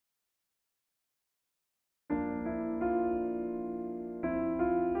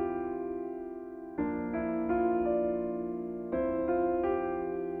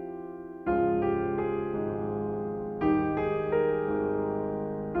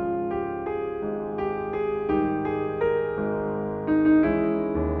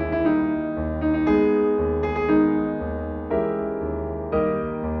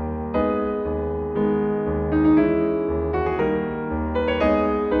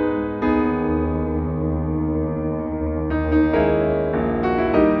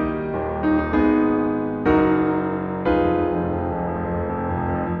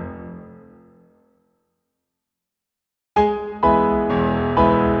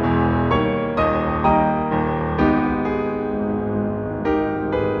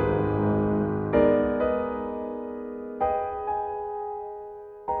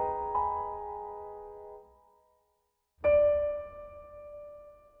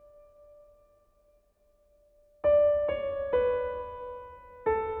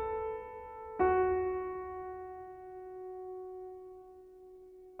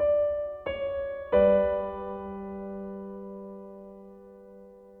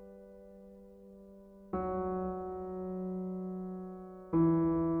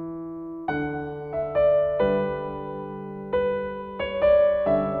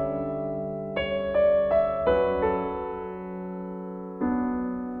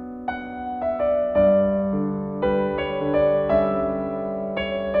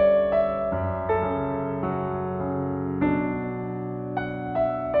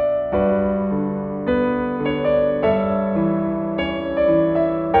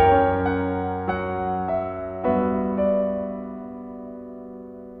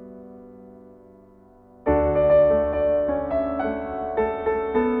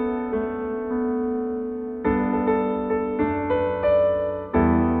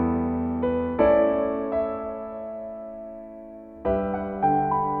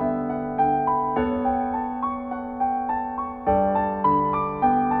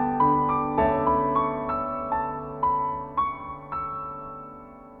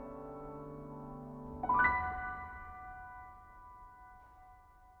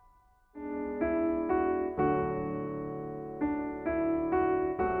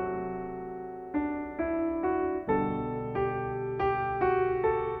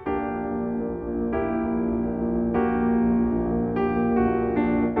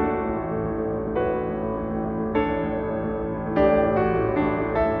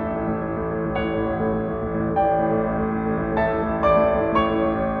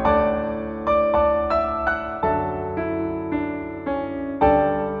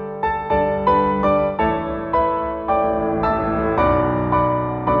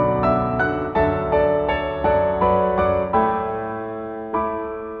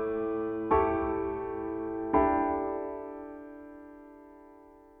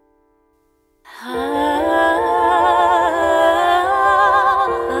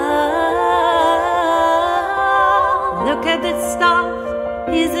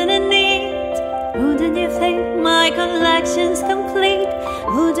actions complete.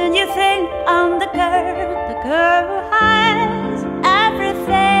 Wouldn't you think I'm the girl who has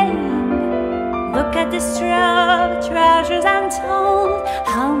everything? Look at this trove, treasures untold.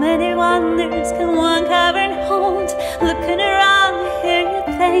 How many wonders can one cavern hold? Looking around here you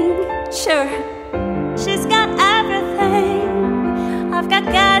think, sure, she's got everything. I've got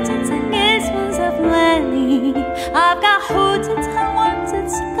gadgets and gizmos of plenty. I've got hoods and words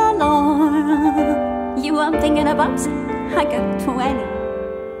galore. You I'm thinking about, I got 20.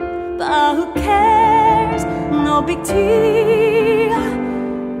 But who cares, no big deal.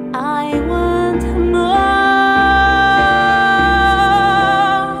 I want more.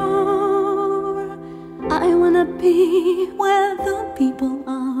 I wanna be where the people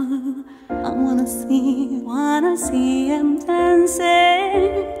are. I wanna see him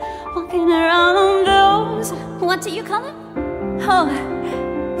dancing, walking around those, what do you call them? Oh,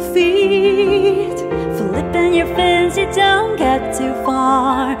 feet. Flipping your fins, you don't get too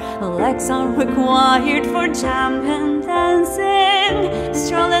far. Legs aren't required for jumping, dancing,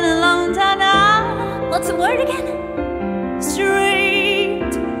 strolling along down. What's the word again?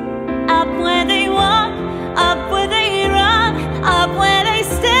 Street. Up where they walk, up where they run, up where they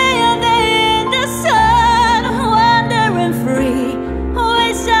stay in the sun, wandering free.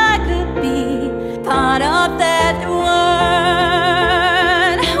 Wish I could be part of that world.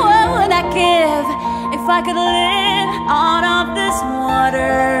 What would I give if I could live out of these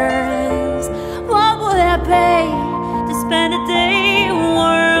waters? What would I pay to spend a day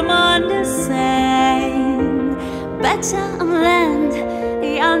warm on the sand? Betcha on land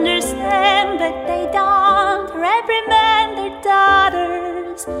they understand, but they don't reprimand their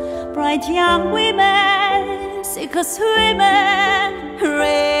daughters. Bright young women, sick of women,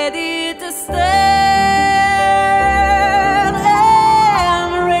 ready to stand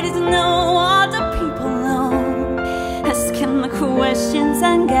and ready to know what the people know. Ask him the questions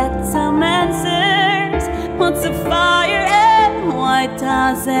and get some answers. What's a fire and why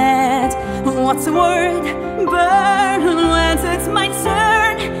does it? What's a word burn when it's my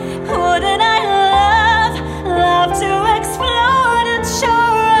turn? Wouldn't I love to explode and show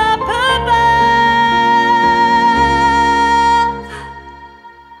up above,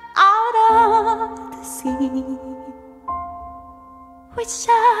 out of the sea? Wish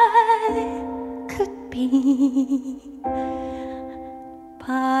I could be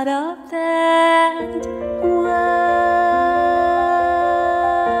part of that world.